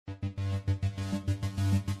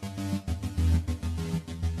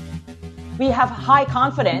We have high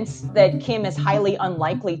confidence that Kim is highly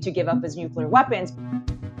unlikely to give up his nuclear weapons.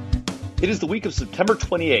 It is the week of September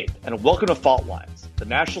 28th, and welcome to Fault Lines, the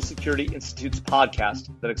National Security Institute's podcast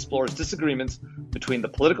that explores disagreements between the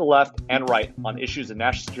political left and right on issues of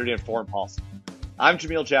national security and foreign policy. I'm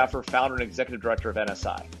Jamil Jaffer, founder and executive director of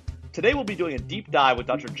NSI. Today we'll be doing a deep dive with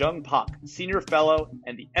Dr. Jung Pak, senior fellow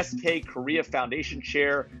and the SK Korea Foundation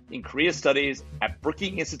chair in Korea Studies at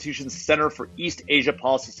Brookings Institution's Center for East Asia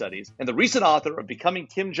Policy Studies, and the recent author of Becoming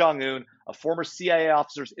Kim Jong-un, a former CIA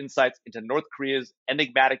officer's insights into North Korea's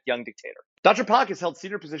enigmatic young dictator. Dr. Pak has held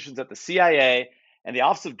senior positions at the CIA and the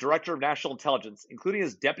Office of Director of National Intelligence, including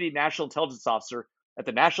as Deputy National Intelligence Officer at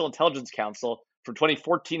the National Intelligence Council from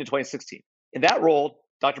 2014 to 2016. In that role,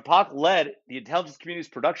 Dr. Pak led the intelligence community's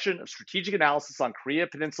production of strategic analysis on Korea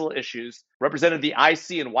Peninsula issues, represented the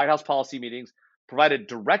IC in White House policy meetings, provided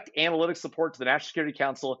direct analytic support to the National Security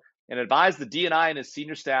Council, and advised the DNI and his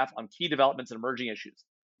senior staff on key developments and emerging issues.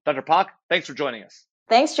 Dr. Pak, thanks for joining us.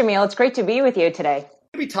 Thanks, Jamil. It's great to be with you today. We're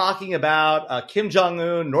going to be talking about Kim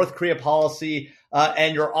Jong-un, North Korea policy,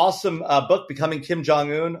 and your awesome book, Becoming Kim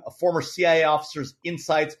Jong-un, a former CIA officer's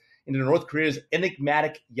insights into North Korea's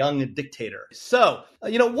enigmatic young dictator. So,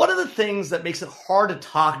 one of the things that makes it hard to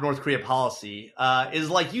talk North Korea policy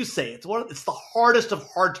is, like you say, it's the hardest of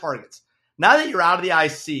hard targets. Now that you're out of the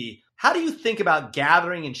IC, how do you think about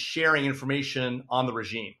gathering and sharing information on the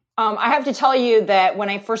regime? I have to tell you that when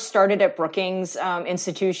I first started at Brookings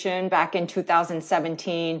Institution back in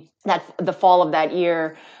 2017, the fall of that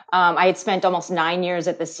year, I had spent almost 9 years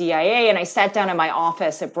at the CIA, and I sat down in my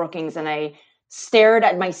office at Brookings and I stared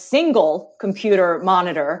at my single computer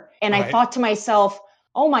monitor, and I thought to myself,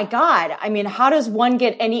 oh my God, I mean, how does one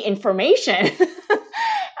get any information?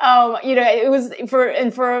 It was for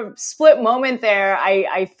a split moment there,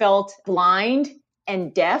 I felt blind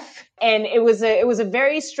and deaf, and it was a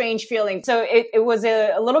very strange feeling. So it was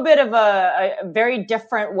a little bit of a very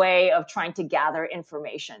different way of trying to gather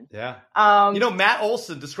information. Yeah. Matt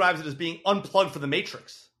Olson describes it as being unplugged from the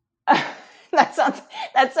Matrix. That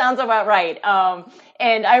sounds about right.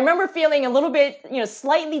 And I remember feeling a little bit,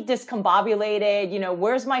 slightly discombobulated.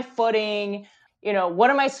 Where's my footing? What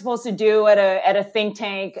am I supposed to do at a think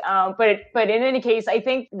tank? But in any case, I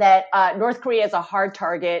think that North Korea is a hard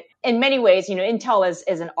target in many ways. Intel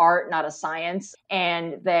is an art, not a science,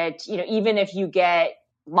 and that even if you get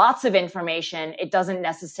lots of information, it doesn't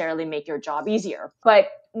necessarily make your job easier. But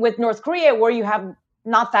with North Korea, where you have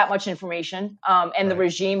not that much information, and the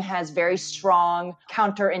regime has very strong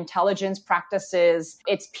counterintelligence practices.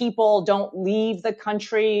 Its people don't leave the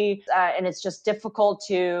country, and it's just difficult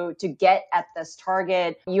to get at this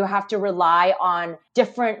target. You have to rely on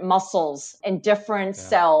different muscles and different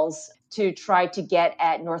cells to try to get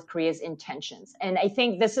at North Korea's intentions. And I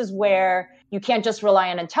think this is where you can't just rely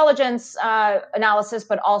on intelligence analysis,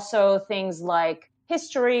 but also things like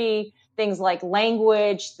history, things like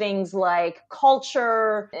language, things like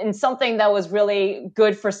culture, and something that was really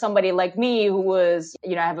good for somebody like me who was,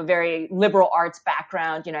 I have a very liberal arts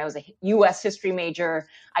background. I was a U.S. history major.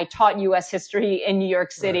 I taught U.S. history in New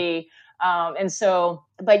York City. Working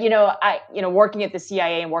at the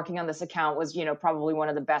CIA and working on this account was, probably one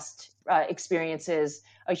of the best experiences,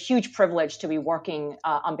 a huge privilege to be working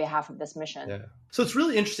on behalf of this mission. Yeah. So it's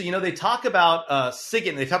really interesting. They talk about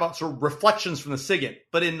SIGINT. They talk about sort of reflections from the SIGINT.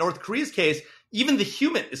 But in North Korea's case, even the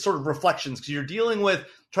human is sort of reflections, because you're dealing with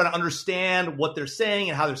trying to understand what they're saying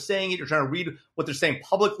and how they're saying it. You're trying to read what they're saying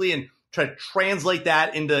publicly and try to translate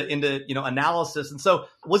that into analysis. And so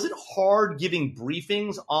was it hard giving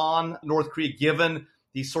briefings on North Korea given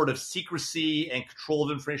the sort of secrecy and control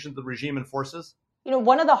of information that the regime enforces?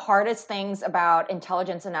 One of the hardest things about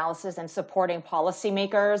intelligence analysis and supporting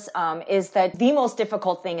policymakers is that the most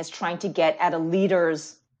difficult thing is trying to get at a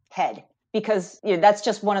leader's head, because that's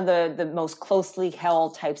just one of the most closely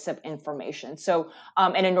held types of information. So,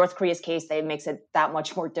 and in North Korea's case, that makes it that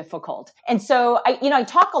much more difficult. And so, I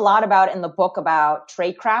talk a lot about in the book about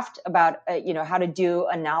tradecraft, about how to do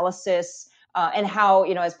analysis. And how,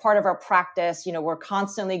 as part of our practice, we're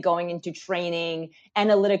constantly going into training,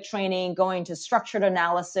 analytic training, going to structured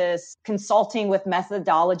analysis, consulting with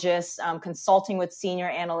methodologists, consulting with senior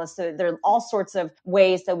analysts. So there are all sorts of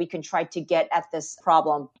ways that we can try to get at this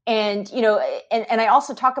problem. And, and I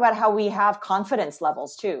also talk about how we have confidence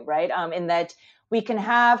levels too, right? In that we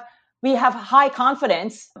have high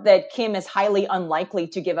confidence that Kim is highly unlikely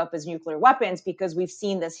to give up his nuclear weapons because we've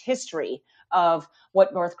seen this history of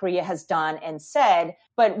what North Korea has done and said.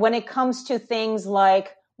 But when it comes to things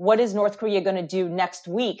like what is North Korea going to do next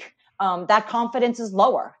week, that confidence is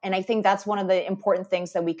lower. And I think that's one of the important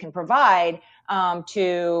things that we can provide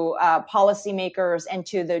to policymakers and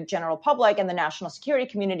to the general public and the national security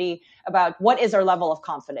community about what is our level of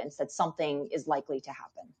confidence that something is likely to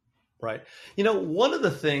happen. Right. One of the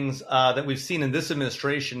things that we've seen in this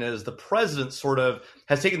administration is the president sort of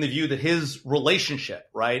has taken the view that his relationship,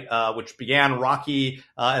 right, which began rocky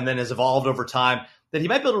and then has evolved over time, that he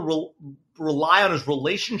might be able to rely on his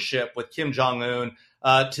relationship with Kim Jong-un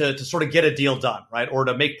to sort of get a deal done, right, or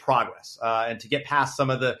to make progress and to get past some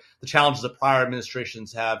of the challenges that prior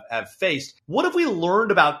administrations have faced. What have we learned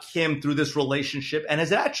about Kim through this relationship, and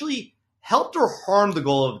has it actually helped or harmed the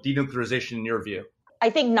goal of denuclearization in your view? I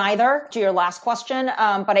think neither, to your last question,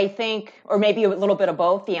 but I think, or maybe a little bit of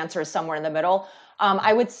both. The answer is somewhere in the middle.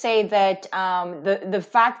 I would say that the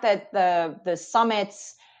fact that the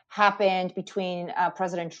summits happened between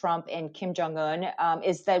President Trump and Kim Jong-un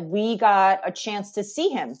is that we got a chance to see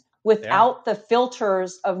him without the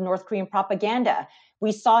filters of North Korean propaganda.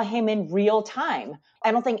 We saw him in real time.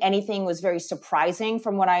 I don't think anything was very surprising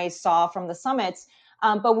from what I saw from the summits,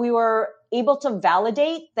 but we were able to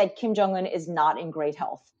validate that Kim Jong-un is not in great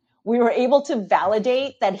health. We were able to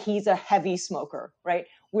validate that he's a heavy smoker, right?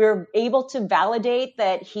 We're able to validate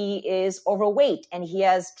that he is overweight and he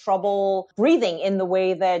has trouble breathing in the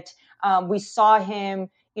way that we saw him,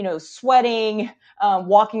 sweating,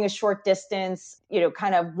 walking a short distance,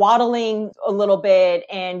 kind of waddling a little bit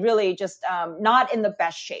and really just not in the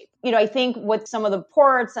best shape. I think with some of the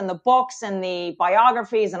reports and the books and the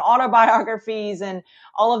biographies and autobiographies and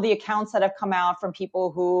all of the accounts that have come out from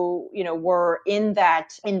people who, were in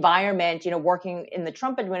that environment, working in the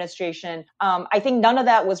Trump administration, I think none of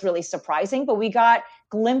that was really surprising, but we got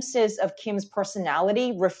glimpses of Kim's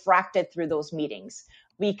personality refracted through those meetings.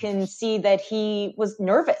 We can see that he was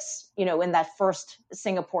nervous, in that first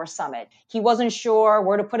Singapore summit. He wasn't sure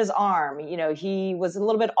where to put his arm. He was a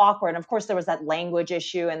little bit awkward. And of course, there was that language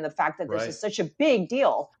issue and the fact that this is such a big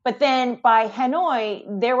deal. But then by Hanoi,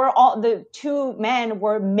 the two men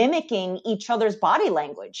were mimicking each other's body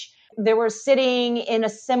language. They were sitting in a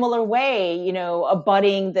similar way,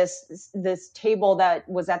 abutting this table that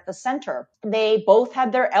was at the center. They both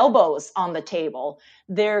had their elbows on the table.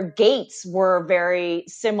 Their gaits were very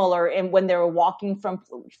similar when they were walking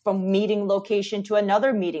from meeting location to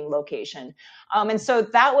another meeting location. And so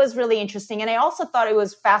that was really interesting. And I also thought it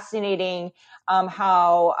was fascinating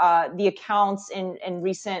how the accounts in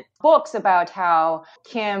recent books about how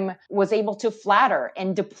Kim was able to flatter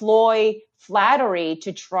and deploy flattery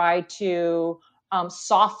to try to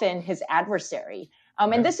soften his adversary.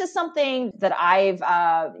 And this is something that I've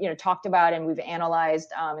talked about and we've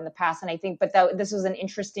analyzed in the past. And I think, this was an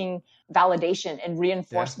interesting validation and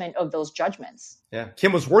reinforcement of those judgments. Yeah,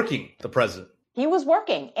 Kim was working the president. He was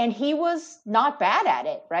working and he was not bad at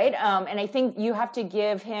it, right? And I think you have to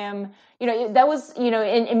give him, that was,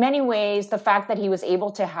 in many ways, the fact that he was able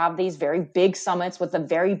to have these very big summits with a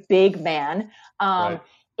very big man,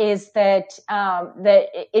 is that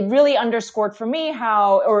it really underscored for me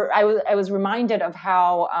I was reminded of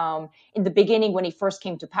how in the beginning when he first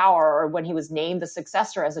came to power or when he was named the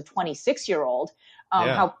successor as a 26-year-old,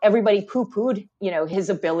 how everybody poo-pooed, his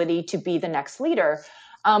ability to be the next leader.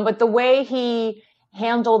 But the way he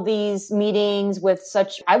handled these meetings with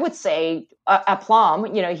such, I would say,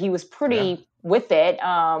 aplomb, he was pretty with it.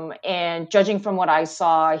 And judging from what I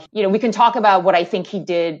saw, we can talk about what I think he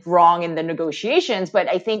did wrong in the negotiations, but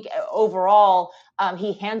I think overall,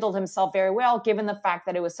 he handled himself very well, given the fact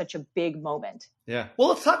that it was such a big moment. Yeah. Well,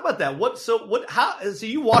 let's talk about that. So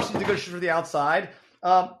you watched the negotiations from the outside.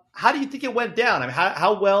 How do you think it went down? I mean,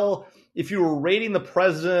 how well, if you were rating the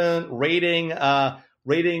president,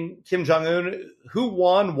 rating Kim Jong-un, who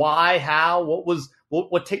won, why, how,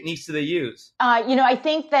 what techniques do they use? I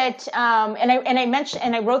think that, and I mentioned,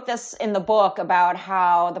 and I wrote this in the book about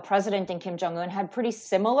how the president and Kim Jong-un had pretty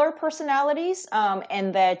similar personalities,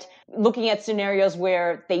 and that looking at scenarios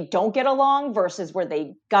where they don't get along versus where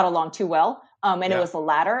they got along too well. It was the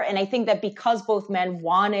latter. And I think that because both men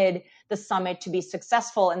wanted the summit to be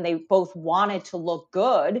successful and they both wanted to look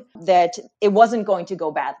good, that it wasn't going to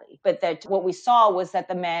go badly. But that what we saw was that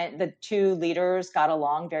the two leaders got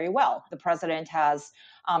along very well. The president has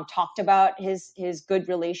talked about his good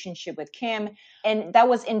relationship with Kim. And that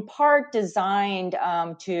was in part designed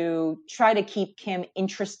to try to keep Kim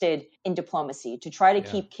interested in diplomacy, to try to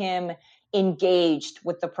keep Kim engaged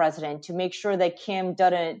with the president, to make sure that Kim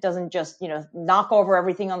doesn't just, knock over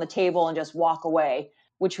everything on the table and just walk away,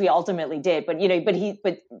 which we ultimately did. But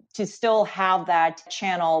to still have that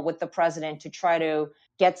channel with the president to try to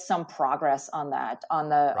get some progress on that, on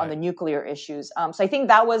the nuclear issues. So I think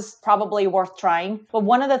that was probably worth trying. But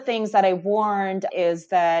one of the things that I warned is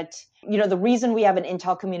that, the reason we have an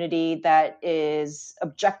intel community that is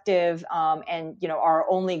objective, and, our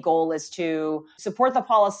only goal is to support the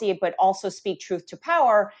policy, but also speak truth to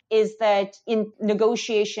power, is that in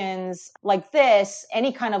negotiations like this,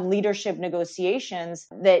 any kind of leadership negotiations,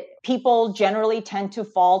 that people generally tend to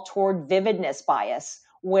fall toward vividness bias,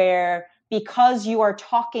 where because you are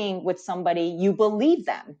talking with somebody, you believe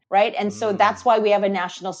them, right? And so that's why we have a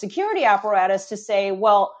national security apparatus to say,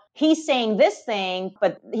 well, he's saying this thing,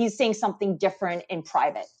 but he's saying something different in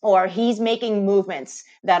private, or he's making movements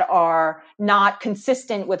that are not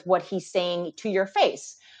consistent with what he's saying to your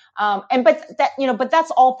face. But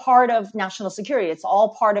that's all part of national security. It's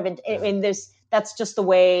all part of it. That's just the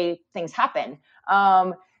way things happen.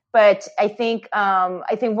 But I think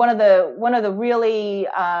one of the really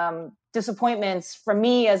disappointments for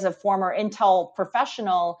me as a former intel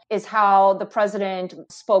professional is how the president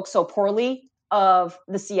spoke so poorly of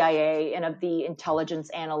the CIA and of the intelligence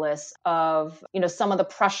analysts, of some of the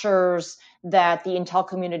pressures that the intel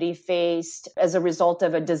community faced as a result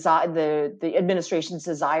of the administration's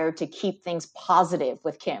desire to keep things positive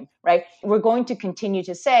with Kim, right? We're going to continue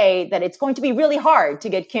to say that it's going to be really hard to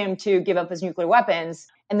get Kim to give up his nuclear weapons,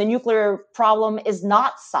 and the nuclear problem is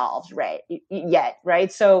not solved yet,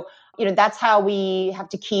 right? So, that's how we have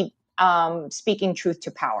to keep speaking truth to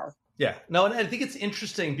power. Yeah, no, and I think it's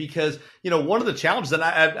interesting because, one of the challenges, and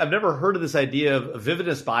I've never heard of this idea of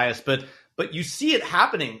vividness bias, but you see it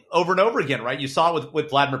happening over and over again, right? You saw it with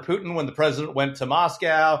Vladimir Putin when the president went to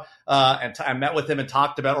Moscow and I met with him and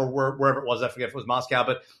talked about, or wherever it was, I forget if it was Moscow,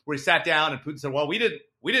 but where he sat down and Putin said, well, we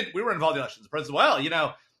were involved in the elections. The president,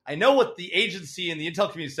 well, I know what the agency and the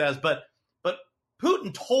intel community says, but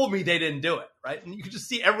Putin told me they didn't do it, right? And you can just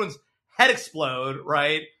see everyone's head explode,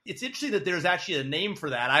 right? It's interesting that there's actually a name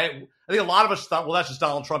for that. I think a lot of us thought, well, that's just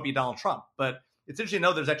Donald Trump being Donald Trump. But it's interesting to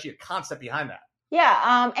know there's actually a concept behind that.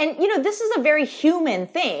 Yeah. And, this is a very human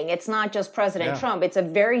thing. It's not just President Trump. It's a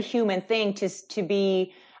very human thing to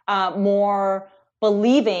be more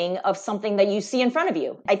believing of something that you see in front of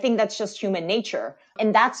you. I think that's just human nature.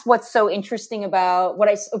 And that's what's so interesting about what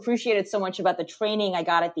I appreciated so much about the training I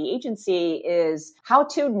got at the agency is how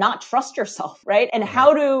to not trust yourself, right? And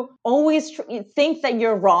how to always think that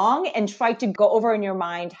you're wrong and try to go over in your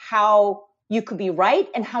mind how you could be right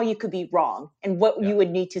and how you could be wrong and what you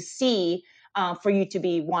would need to see for you to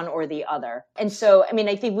be one or the other. And so,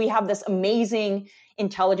 I think we have this amazing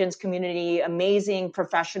intelligence community, amazing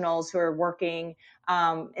professionals who are working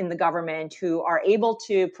in the government who are able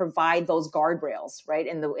to provide those guardrails, right?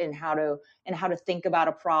 In how to think about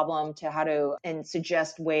a problem, and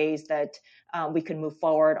suggest ways that we can move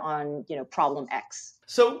forward on, problem X.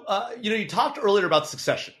 So, you talked earlier about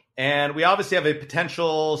succession, and we obviously have a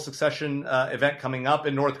potential succession event coming up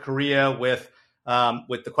in North Korea with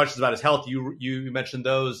the questions about his health. You mentioned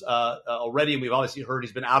those already, and we've obviously heard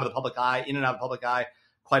he's been out of the public eye, in and out of the public eye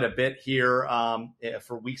quite a bit here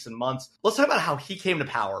for weeks and months. Let's talk about how he came to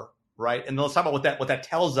power, right? And then let's talk about what that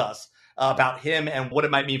tells us about him and what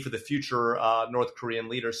it might mean for the future North Korean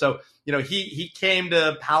leader. So, he came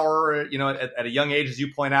to power, at a young age, as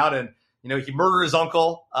you point out, and he murdered his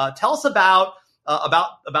uncle. Tell us about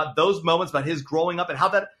those moments, about his growing up, and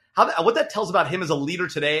what that tells about him as a leader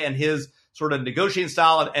today, and his sort of negotiating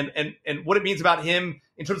style, and what it means about him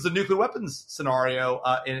in terms of the nuclear weapons scenario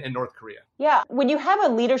in North Korea. Yeah, when you have a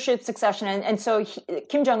leadership succession, and so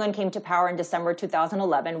Kim Jong-un came to power in December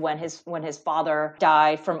 2011 when his father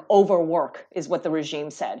died from overwork, is what the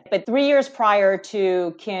regime said. But 3 years prior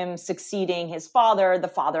to Kim succeeding his father, the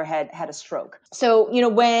father had a stroke. So,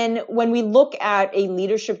 when we look at a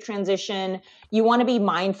leadership transition, you want to be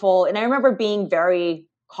mindful. And I remember being very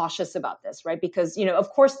cautious about this, right? Because, of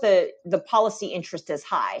course, the policy interest is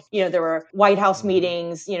high. There were White House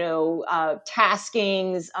meetings,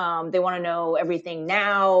 taskings. They want to know everything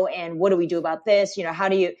now. And what do we do about this? How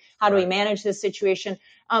do we manage this situation?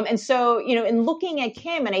 And so, in looking at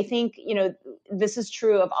Kim, and I think, this is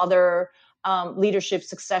true of other leadership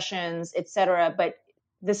successions, et cetera, but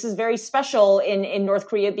this is very special in North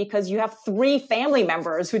Korea because you have 3 family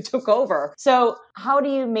members who took over. So how do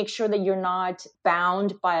you make sure that you're not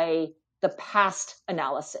bound by the past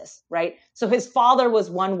analysis, right? So his father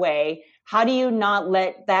was one way. How do you not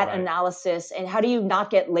let that Right. analysis, and how do you not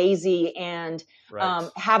get lazy and Right.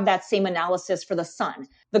 have that same analysis for the son?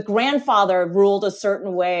 The grandfather ruled a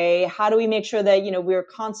certain way. How do we make sure that, we're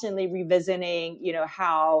constantly revisiting,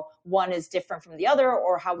 how one is different from the other,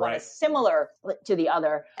 or how one Right. is similar to the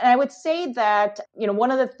other? And I would say that,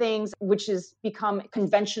 one of the things which has become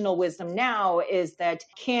conventional wisdom now is that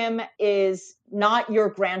Kim is not your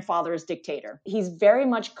grandfather's dictator. He's very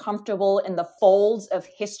much comfortable in the folds of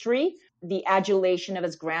history, the adulation of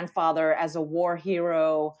his grandfather as a war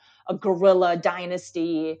hero, a guerrilla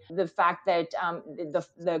dynasty, the fact that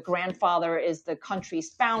the grandfather is the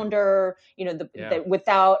country's founder, that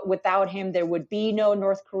without him there would be no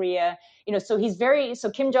North Korea. So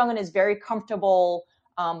Kim Jong-un is very comfortable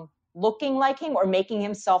looking like him, or making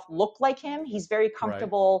himself look like him. He's very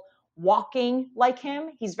comfortable walking like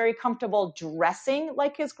him. He's very comfortable dressing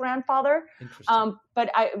like his grandfather. Interesting. But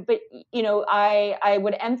I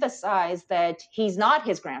would emphasize that he's not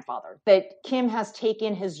his grandfather, that Kim has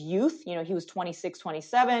taken his youth. He was 26,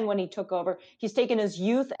 27 when he took over. He's taken his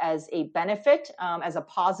youth as a benefit, as a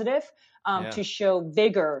positive, to show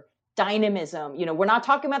vigor, dynamism. We're not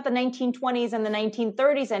talking about the 1920s and the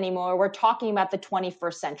 1930s anymore. We're talking about the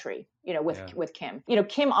 21st century, with Kim.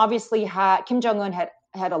 Kim Jong-un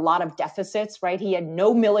had a lot of deficits, right? He had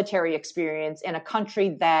no military experience in a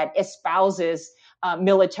country that espouses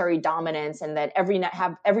military dominance, and that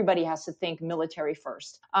everybody has to think military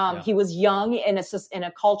first. He was young in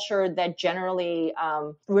a culture that generally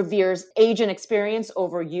reveres age and experience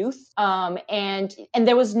over youth. And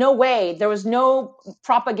there was no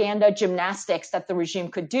propaganda gymnastics that the regime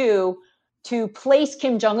could do to place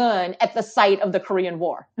Kim Jong-un at the site of the Korean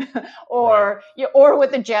War, or with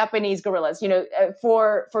the Japanese guerrillas.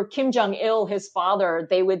 For Kim Jong-il, his father,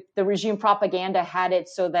 the regime propaganda had it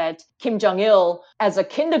so that Kim Jong-il, as a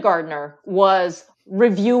kindergartner, was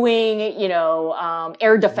reviewing,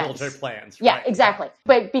 air defense, military plans. Yeah, right. exactly.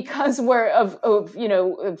 But because we're of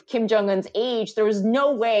Kim Jong-un's age, there was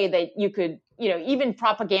no way that you could, even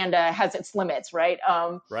propaganda has its limits, right?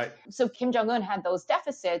 Right. So Kim Jong-un had those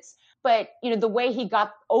deficits, but the way he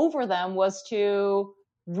got over them was to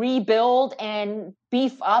rebuild and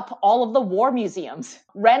beef up all of the war museums,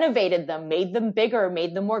 renovated them, made them bigger,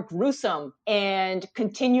 made them more gruesome, and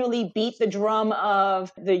continually beat the drum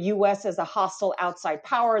of the U.S. as a hostile outside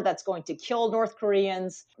power that's going to kill North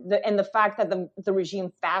Koreans. And the fact that the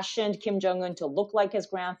regime fashioned Kim Jong-un to look like his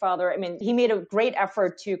grandfather. I mean, he made a great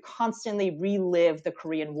effort to constantly relive the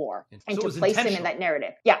Korean War and to place him in that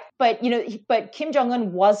narrative. Yeah, but Kim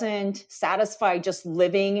Jong-un wasn't satisfied just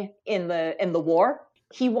living in the war.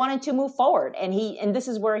 He wanted to move forward, and this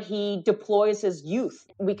is where he deploys his youth.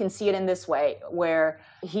 We can see it in this way, where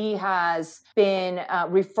he has been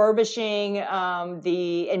refurbishing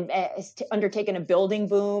undertaken a building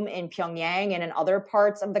boom in Pyongyang and in other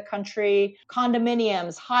parts of the country.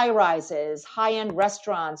 Condominiums, high rises, high-end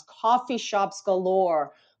restaurants, coffee shops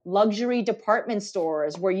galore, luxury department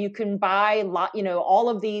stores where you can buy all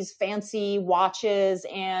of these fancy watches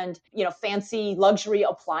and fancy luxury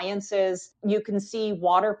appliances. You can see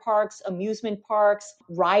water parks, amusement parks,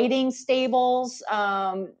 riding stables,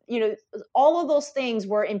 all of those things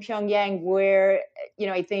were in Pyongyang, where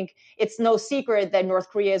I think it's no secret that North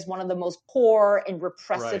Korea is one of the most poor and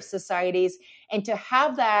repressive societies, and to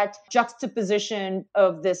have that juxtaposition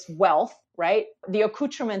of this wealth, right? The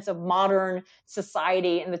accoutrements of modern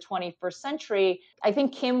society in the 21st century. I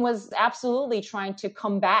think Kim was absolutely trying to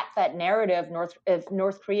combat that narrative of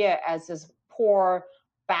North Korea as this poor,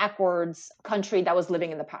 backwards country that was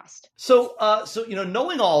living in the past. So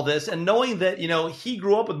knowing all this, and knowing that he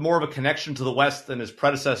grew up with more of a connection to the West than his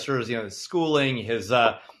predecessors, his schooling,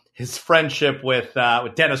 his friendship with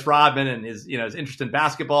Dennis Rodman, and his interest in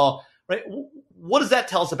basketball, right? What does that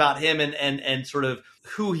tell us about him and sort of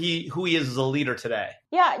who he is as a leader today?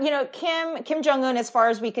 Yeah, Kim Jong-un, as far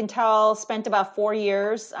as we can tell, spent about 4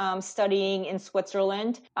 years studying in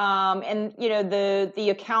Switzerland. And the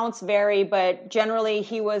accounts vary, but generally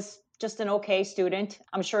he was just an okay student.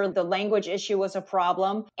 I'm sure the language issue was a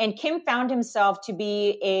problem. And Kim found himself to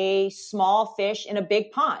be a small fish in a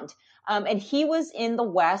big pond. And he was in the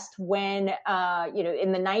West when,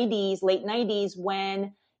 in the 90s, late 90s,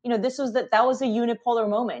 when that was a unipolar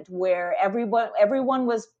moment where everyone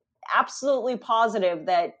was absolutely positive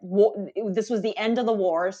that this was the end of the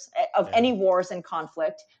wars, of any wars and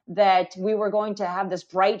conflict, that we were going to have this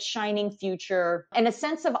bright, shining future. And a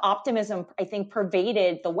sense of optimism, I think,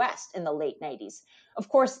 pervaded the West in the late 90s. Of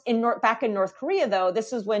course, back in North Korea, though,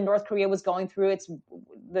 this is when North Korea was going through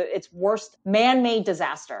its worst man-made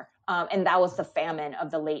disaster. And that was the famine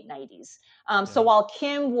of the late 90s. So while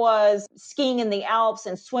Kim was skiing in the Alps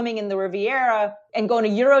and swimming in the Riviera and going to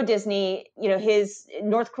Euro Disney, his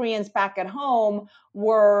North Koreans back at home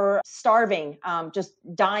were starving, just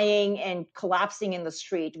dying and collapsing in the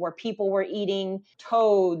street, where people were eating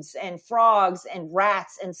toads and frogs and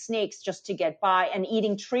rats and snakes just to get by, and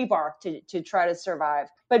eating tree bark to try to survive.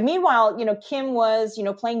 But meanwhile, Kim was,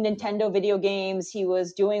 playing Nintendo video games. He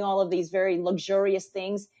was doing all of these very luxurious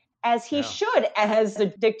things, as he should, as the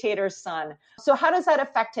dictator's son. So how does that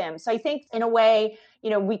affect him? So I think in a way,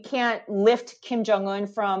 we can't lift Kim Jong-un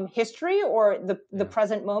from history or the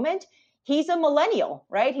present moment. He's a millennial,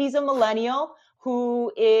 right? He's a millennial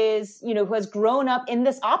who is, who has grown up in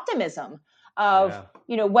this optimism of,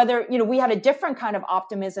 whether, we had a different kind of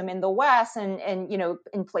optimism in the West and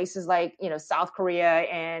in places like, South Korea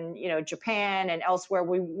and, Japan and elsewhere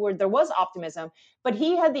where there was optimism. But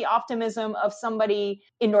he had the optimism of somebody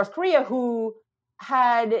in North Korea who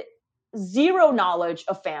had zero knowledge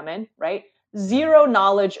of famine, right? Zero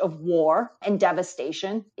knowledge of war and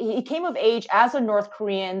devastation. He came of age as a North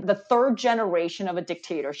Korean, the third generation of a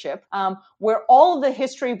dictatorship, where all of the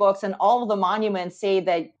history books and all of the monuments say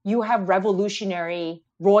that you have revolutionary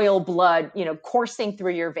royal blood, coursing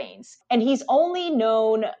through your veins. And he's only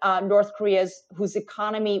known North Korea's whose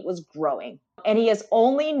economy was growing. And he has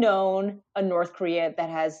only known a North Korea that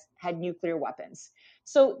has had nuclear weapons.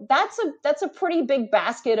 So that's a pretty big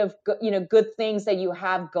basket of good things that you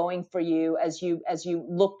have going for you as you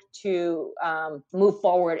look to move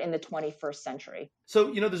forward in the 21st century.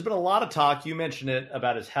 So there's been a lot of talk. You mentioned it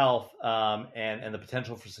about his health and the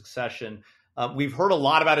potential for succession. We've heard a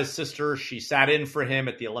lot about his sister. She sat in for him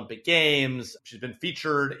at the Olympic Games. She's been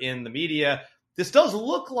featured in the media. This does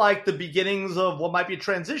look like the beginnings of what might be a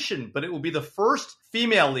transition, but it will be the first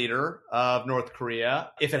female leader of North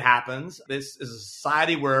Korea if it happens. This is a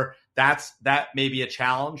society where that may be a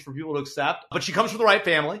challenge for people to accept. But she comes from the right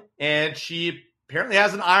family, and she apparently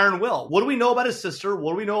has an iron will. What do we know about his sister?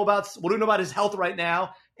 What do we know about his health right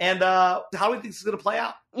now? And how do we think this is going to play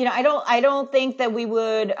out? I don't think that we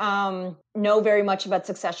would know very much about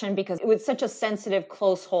succession because it was such a sensitive,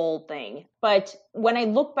 close hold thing. But when I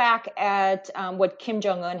look back at what Kim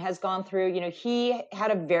Jong-un has gone through, he had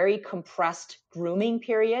a very compressed grooming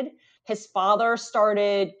period. His father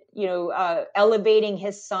started, elevating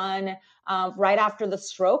his son right after the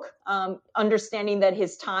stroke, understanding that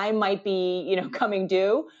his time might be, coming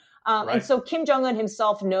due. Right. And so Kim Jong-un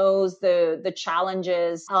himself knows the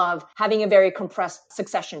challenges of having a very compressed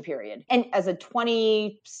succession period. And as a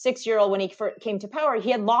 26-year-old, when he came to power,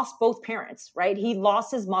 he had lost both parents, right? He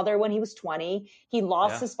lost his mother when he was 20. He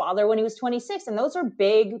lost his father when he was 26. And those are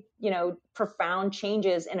big, profound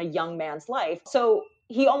changes in a young man's life. So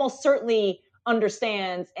he almost certainly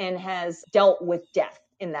understands and has dealt with death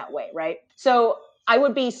in that way, right? So I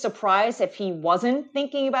would be surprised if he wasn't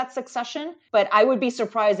thinking about succession, but I would be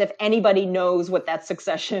surprised if anybody knows what that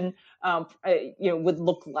succession, would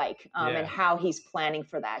look like and how he's planning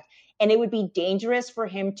for that. And it would be dangerous for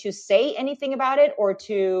him to say anything about it or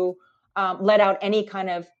to let out any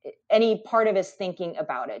part of his thinking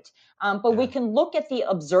about it. But we can look at the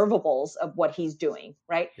observables of what he's doing,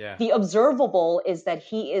 right? Yeah. The observable is that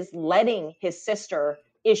he is letting his sister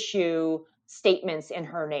issue statements in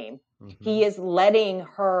her name. Mm-hmm. He is letting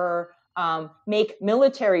her make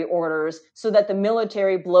military orders so that the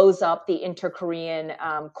military blows up the Inter-Korean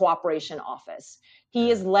Cooperation Office.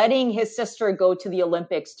 He is letting his sister go to the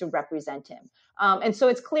Olympics to represent him. And so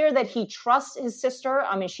it's clear that he trusts his sister.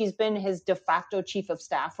 I mean, she's been his de facto chief of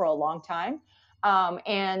staff for a long time.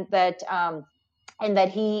 And that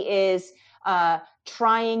he is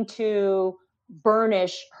trying to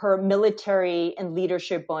burnish her military and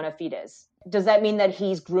leadership bona fides. Does that mean that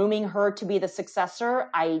he's grooming her to be the successor?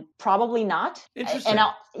 Probably not. Interesting.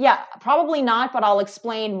 Probably not, but I'll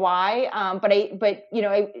explain why.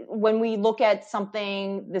 When we look at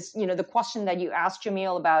something, the question that you asked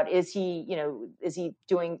Jamil about,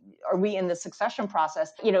 are we in the succession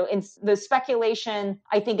process? In the speculation,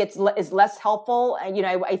 I think is less helpful.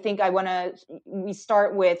 I think we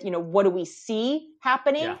start with, what do we see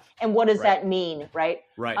happening and what does that mean? Right.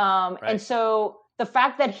 Right. And so, the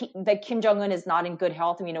fact that Kim Jong-un is not in good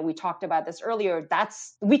health, we talked about this earlier,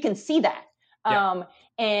 we can see that. Yeah.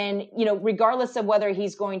 And, regardless of whether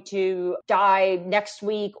he's going to die next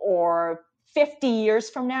week or 50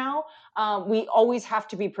 years from now, we always have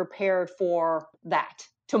to be prepared for that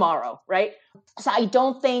tomorrow, right? So I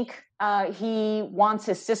don't think he wants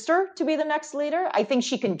his sister to be the next leader. I think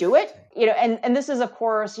she can do it, and this is, of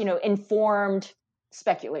course, informed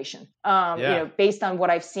speculation, based on what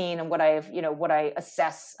I've seen and what I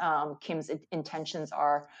assess Kim's intentions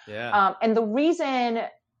are. Yeah. And the reason,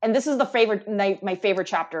 and this is my favorite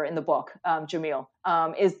chapter in the book, Jamil,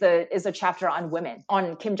 is a chapter on women,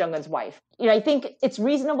 on Kim Jong-un's wife. I think it's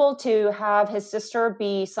reasonable to have his sister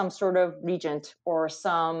be some sort of regent or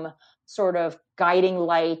some sort of guiding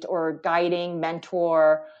light or guiding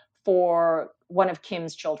mentor for one of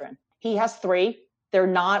Kim's children. He has 3. They're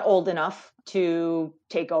not old enough to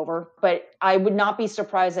take over, but I would not be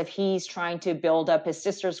surprised if he's trying to build up his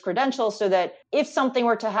sister's credentials so that if something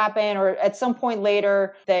were to happen or at some point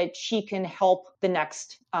later, that she can help the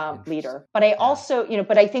next leader. But I also,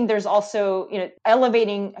 but I think there's also,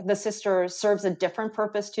 elevating the sister serves a different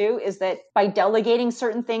purpose too, is that by delegating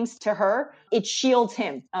certain things to her, it shields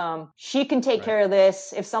him. She can take care of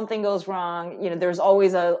this. If something goes wrong, there's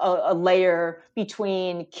always a layer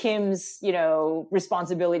between Kim's,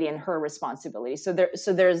 responsibility and her responsibility. So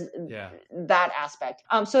there's that aspect.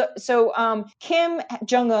 So Kim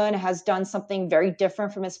Jong-un has done something very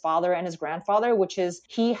different from his father and his grandfather, which is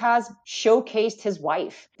he has showcased his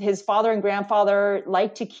wife. His father and grandfather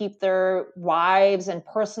like to keep their wives and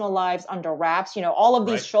personal lives under wraps. All of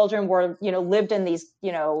these children were, lived in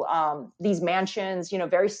these mansions,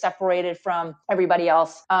 very separated from everybody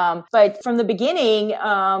else. But from the beginning,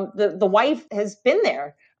 the wife has been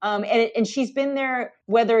there. And she's been there,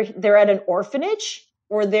 whether they're at an orphanage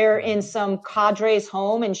or they're in some cadre's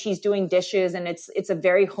home and she's doing dishes and it's a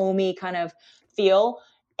very homey kind of feel.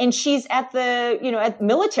 And she's at at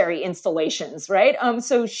military installations, right?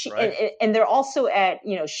 So she, and they're also at,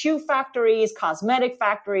 shoe factories, cosmetic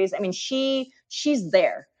factories. I mean, she's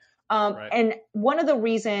there. And one of the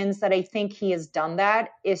reasons that I think he has done that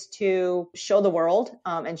is to show the world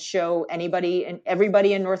and show anybody and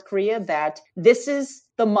everybody in North Korea that this is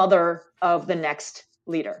the mother of the next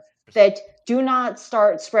leader. That do not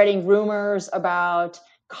start spreading rumors about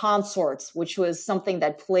consorts, which was something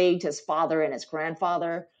that plagued his father and his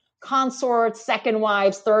grandfather. Consorts, second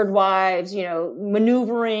wives, third wives,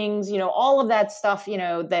 maneuverings, all of that stuff,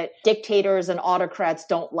 that dictators and autocrats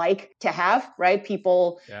don't like to have, right?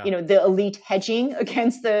 People, the elite hedging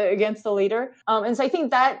against the leader. And so I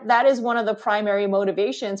think that is one of the primary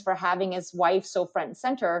motivations for having his wife so front and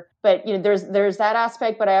center. But, there's that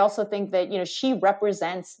aspect. But I also think that, she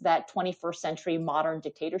represents that 21st century modern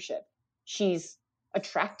dictatorship. She's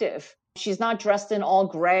attractive. She's not dressed in all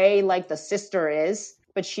gray like the sister is.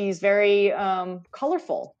 But she's very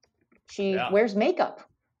colorful. She wears makeup.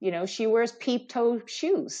 She wears peep-toe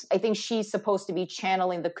shoes. I think she's supposed to be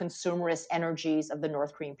channeling the consumerist energies of the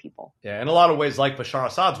North Korean people. Yeah, in a lot of ways, like Bashar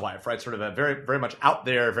Assad's wife, right? Sort of a very, very much out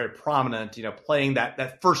there, very prominent, playing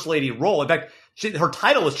that first lady role. In fact, her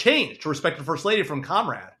title was changed to respected first lady from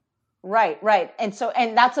comrade. Right.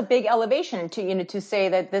 And that's a big elevation to say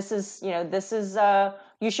that this is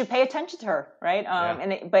you should pay attention to her, right?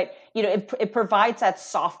 But it provides that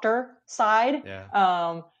softer side,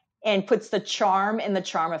 and puts the charm in the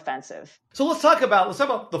charm offensive. So let's talk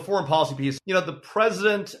about the foreign policy piece. The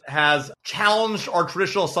president has challenged our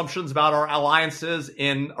traditional assumptions about our alliances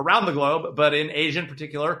around the globe, but in Asia in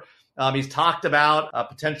particular. He's talked about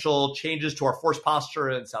potential changes to our force posture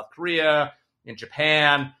in South Korea, in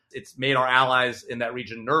Japan. It's made our allies in that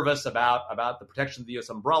region nervous about the protection of the U.S.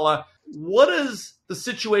 umbrella. What is the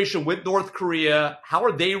situation with North Korea? How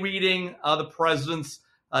are they reading the president's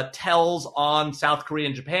tells on South Korea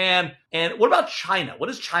and Japan? And what about China? What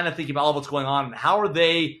is China thinking about all of what's going on? And how are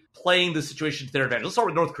they playing the situation to their advantage? Let's start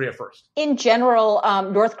with North Korea first. In general,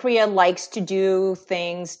 North Korea likes to do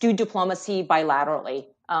diplomacy bilaterally.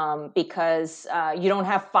 Because you don't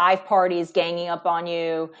have 5 parties ganging up on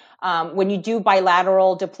you. When you do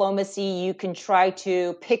bilateral diplomacy, you can try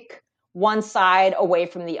to pick one side away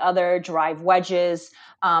from the other, drive wedges,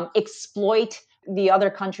 exploit the other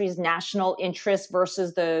country's national interest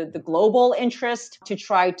versus the global interest to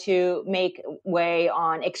try to make way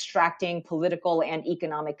on extracting political and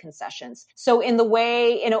economic concessions. So in this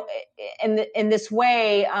way,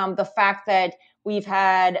 the fact that we've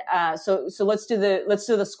had so let's do the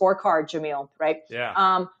scorecard, Jamil, right?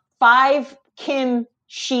 Yeah. 5 Kim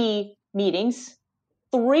Xi meetings,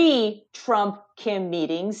 3 Trump Kim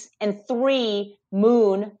meetings, and 3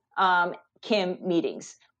 Moon Kim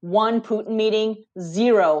meetings. 1 Putin meeting,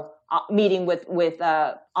 0 meeting with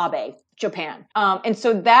Abe, Japan. And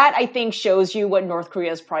so that, I think, shows you what North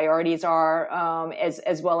Korea's priorities are,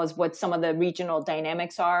 as well as what some of the regional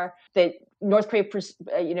dynamics are. That North Korea,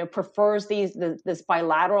 prefers this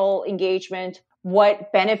bilateral engagement.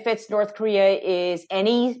 What benefits North Korea is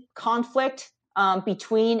any conflict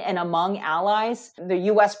between and among allies. The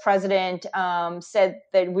U.S. president said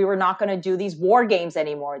that we were not going to do these war games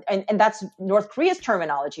anymore. And that's North Korea's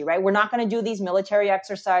terminology, right? We're not going to do these military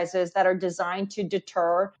exercises that are designed to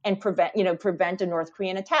deter and prevent a North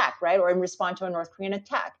Korean attack, right? Or in respond to a North Korean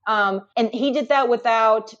attack. And he did that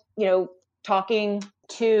without, talking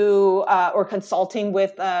to or consulting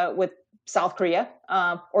with South Korea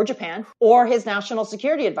or Japan or his national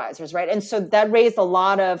security advisors, right? And so that raised a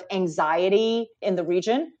lot of anxiety in the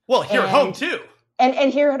region. Well, here at home too.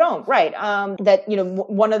 And here at home, right? That,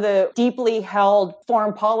 one of the deeply held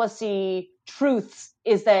foreign policy truths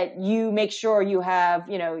is that you make sure you have,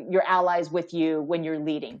 your allies with you when you're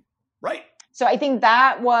leading. Right. So I think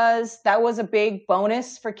that was a big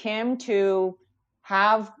bonus for Kim to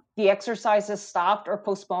have the exercises stopped or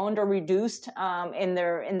postponed or reduced in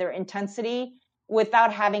their intensity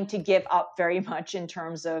without having to give up very much in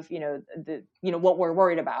terms of what we're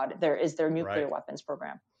worried about. Their nuclear weapons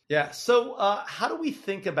program. Yeah. So how do we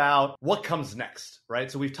think about what comes next?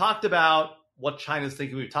 Right. So we've talked about what China's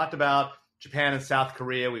thinking. We've talked about Japan and South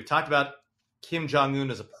Korea. We've talked about Kim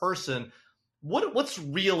Jong-un as a person. What's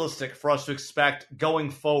realistic for us to expect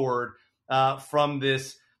going forward from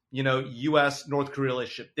this? U.S. North Korea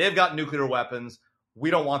relationship. They've got nuclear weapons.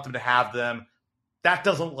 We don't want them to have them. That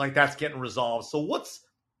doesn't look like that's getting resolved. So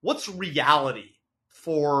what's reality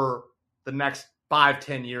for the next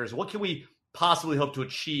 5-10 years? What can we possibly hope to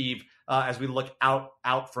achieve as we look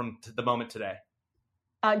out from the moment today?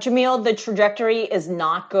 Jamil, the trajectory is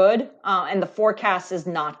not good, and the forecast is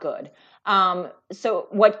not good. So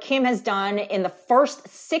what Kim has done in the first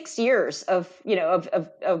 6 years of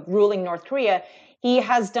ruling North Korea, he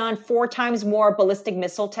has done 4 times more ballistic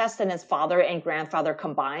missile tests than his father and grandfather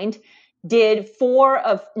combined, did 4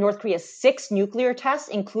 of North Korea's 6 nuclear tests,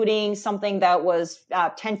 including something that was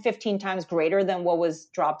 10, 15 times greater than what was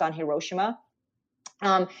dropped on Hiroshima.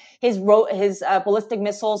 His ballistic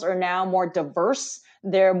missiles are now more diverse,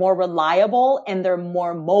 they're more reliable, and they're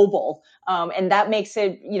more mobile. And that makes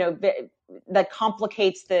it, that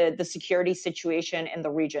complicates the security situation in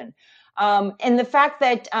the region. And the fact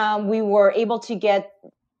that we were able to get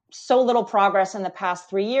so little progress in the past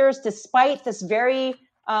 3 years, despite this very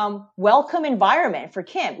welcome environment for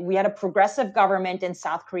Kim. We had a progressive government in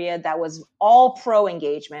South Korea that was all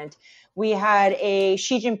pro-engagement. We had a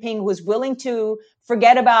Xi Jinping who was willing to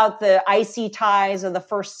forget about the icy ties of the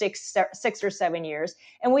first 6 or 7 years.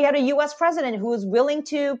 And we had a U.S. president who was willing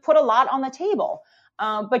to put a lot on the table.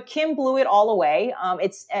 But Kim blew it all away.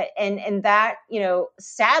 And that,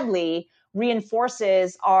 sadly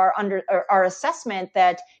reinforces our assessment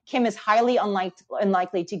that Kim is highly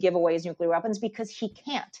unlikely to give away his nuclear weapons because he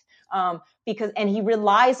can't. And he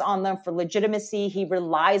relies on them for legitimacy. He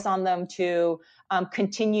relies on them to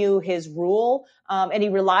continue his rule, and he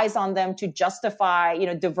relies on them to justify,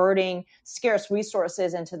 diverting scarce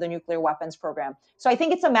resources into the nuclear weapons program. So I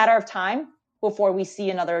think it's a matter of time before we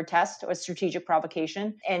see another test or strategic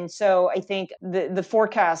provocation. And so I think the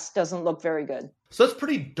forecast doesn't look very good. So that's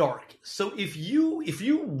pretty dark. So if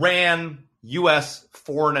you ran U.S.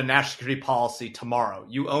 foreign and national security policy tomorrow,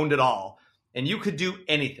 you owned it all, and you could do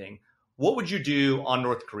anything, what would you do on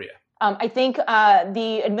North Korea? I think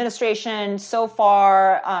the administration so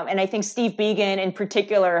far, and I think Steve Biegun in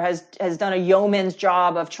particular has done a yeoman's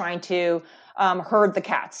job of trying to herd the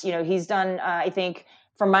cats. He's done, I think,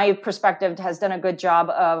 from my perspective, has done a good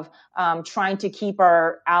job of trying to keep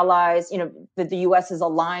our allies, that the U.S. is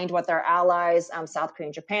aligned with our allies, South Korea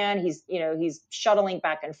and Japan. He's shuttling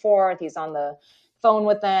back and forth. He's on the phone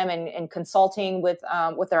with them and consulting with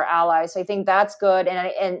our allies. So I think that's good.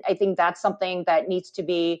 And I think that's something that needs to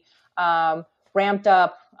be ramped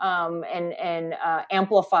up and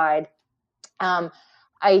amplified.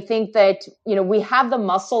 I think that, we have the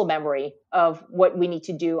muscle memory of what we need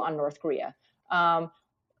to do on North Korea.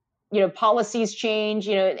 Policies change,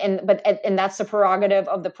 and that's the prerogative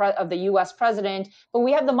of the U.S. president. But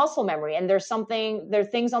we have the muscle memory, and there are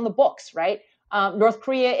things on the books, right? North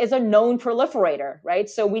Korea is a known proliferator, right?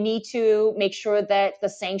 So we need to make sure that the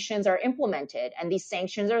sanctions are implemented, and these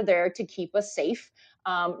sanctions are there to keep us safe,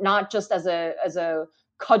 not just as a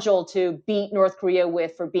cudgel to beat North Korea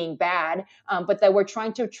with for being bad, but that we're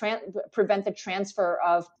trying to prevent the transfer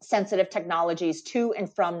of sensitive technologies to and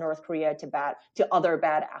from North Korea to other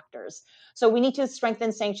bad actors. So we need to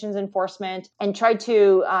strengthen sanctions enforcement and try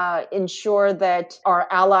to ensure that our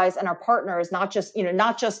allies and our partners, not just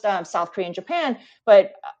South Korea and Japan,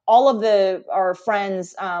 but all of our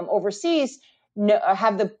friends overseas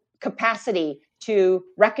have the capacity to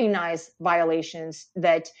recognize violations,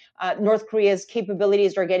 that North Korea's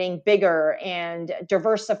capabilities are getting bigger and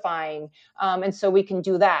diversifying. And so we can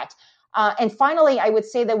do that. And finally, I would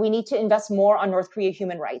say that we need to invest more on North Korea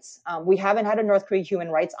human rights. We haven't had a North Korea human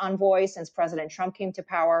rights envoy since President Trump came to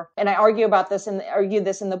power. And I argue this in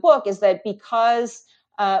the book, is that because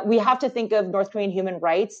we have to think of North Korean human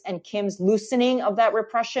rights and Kim's loosening of that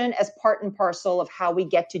repression as part and parcel of how we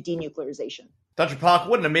get to denuclearization. Dr. Pak,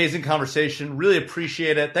 what an amazing conversation. Really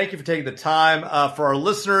appreciate it. Thank you for taking the time. For our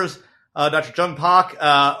listeners, Dr. Jung Pak,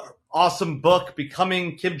 awesome book,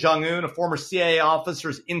 Becoming Kim Jong-un, a former CIA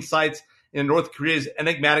officer's insights in North Korea's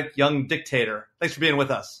enigmatic young dictator. Thanks for being with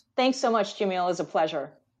us. Thanks so much, Jamil. It was a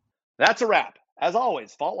pleasure. That's a wrap. As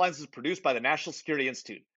always, Fault Lines is produced by the National Security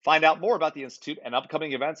Institute. Find out more about the Institute and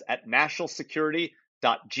upcoming events at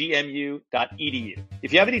nationalsecurity.gmu.edu.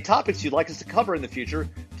 If you have any topics you'd like us to cover in the future,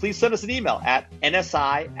 please send us an email at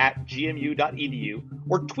nsi@gmu.edu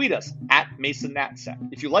or tweet us at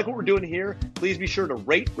MasonNatSec. If you like what we're doing here, please be sure to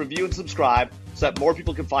rate, review, and subscribe so that more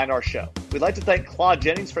people can find our show. We'd like to thank Claude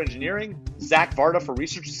Jennings for engineering, Zach Varda for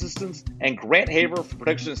research assistance, and Grant Haver for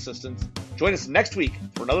production assistance. Join us next week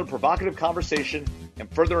for another provocative conversation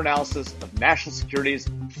and further analysis of national security's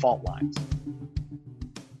fault lines.